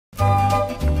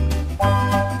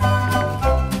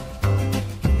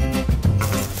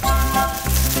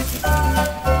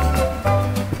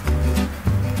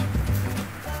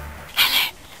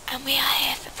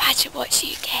Badger Watch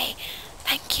UK.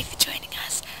 Thank you for joining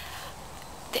us.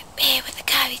 Here with the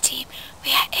Curly team,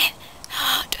 we are in the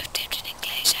heart of Dibden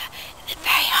Enclosure, in the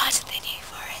very heart of the New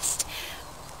Forest.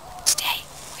 Today,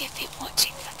 we have been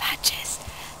watching for badgers.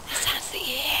 The sounds that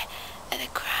you hear are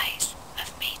the cries of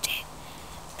mating.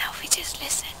 Now if we just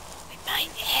listen, we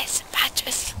might hear some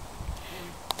badgers.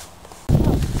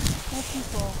 More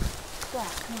people.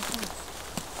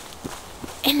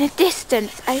 In the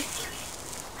distance, I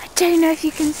don't know if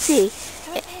you can see,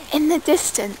 in the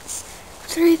distance,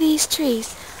 through these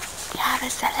trees, we have a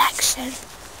selection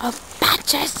of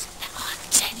badgers. There are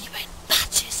genuine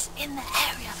badgers in the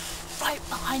area right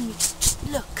behind me. Just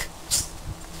look.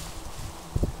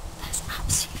 That's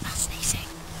absolutely fascinating.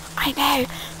 I know,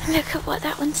 and look at what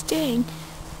that one's doing.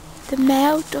 The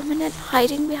male dominant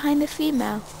hiding behind the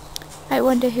female. I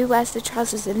wonder who wears the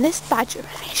trousers in this badger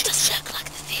It does look like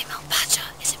the female badger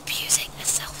is abusing a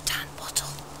self-tan bottle.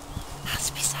 Has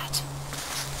to be said.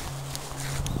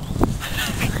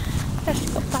 There's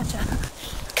got badger.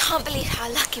 Can't believe how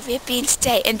lucky we have been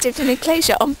today in Dibden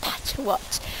Enclosure on Badger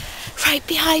Watch. Right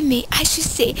behind me, as you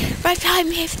see, right behind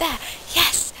me over there,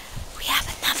 yes, we have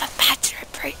another badger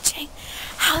approaching.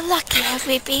 How lucky have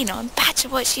we been on Badger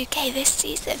Watch UK this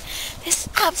season? This is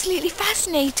absolutely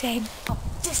fascinating.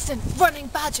 Distant running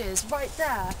badgers right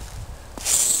there.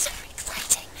 So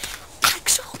exciting.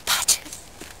 Actual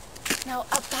badgers. Now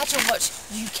at Badger Watch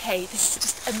UK, this is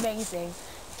just amazing.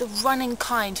 The running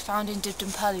kind found in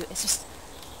Dibden Purlieu is just,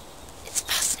 it's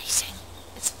fascinating.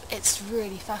 It's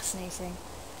really fascinating.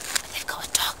 They've got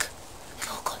a dog. They've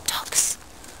all got dogs.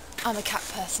 I'm a cat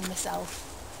person myself.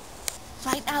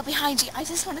 Right now behind you, I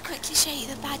just want to quickly show you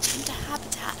the badger into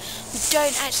habitat. We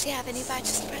don't actually have any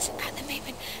badgers present at the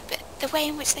moment, but the way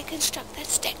in which they construct their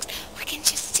sticks, we can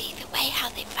just see the way how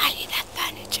they value their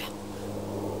furniture.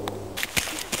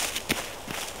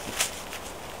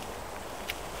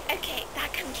 Okay,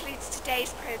 that concludes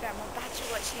today's programme on Badger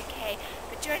Watch UK,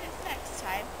 but join us next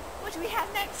time. What do we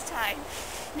have next time?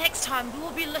 Next time we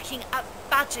will be looking at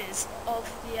badgers of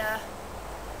the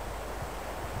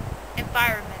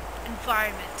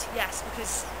environment, yes,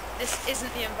 because this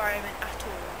isn't the environment at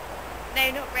all.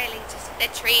 No, not really, just the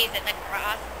trees and the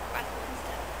grass and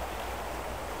stuff.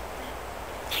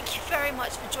 Thank you very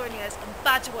much for joining us on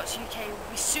Badger Watch UK.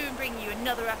 We'll be soon bringing you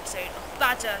another episode of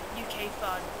Badger UK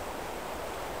Fun.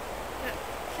 But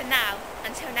for now,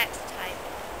 until next time,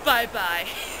 Bye bye.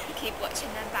 keep watching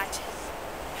them badgers.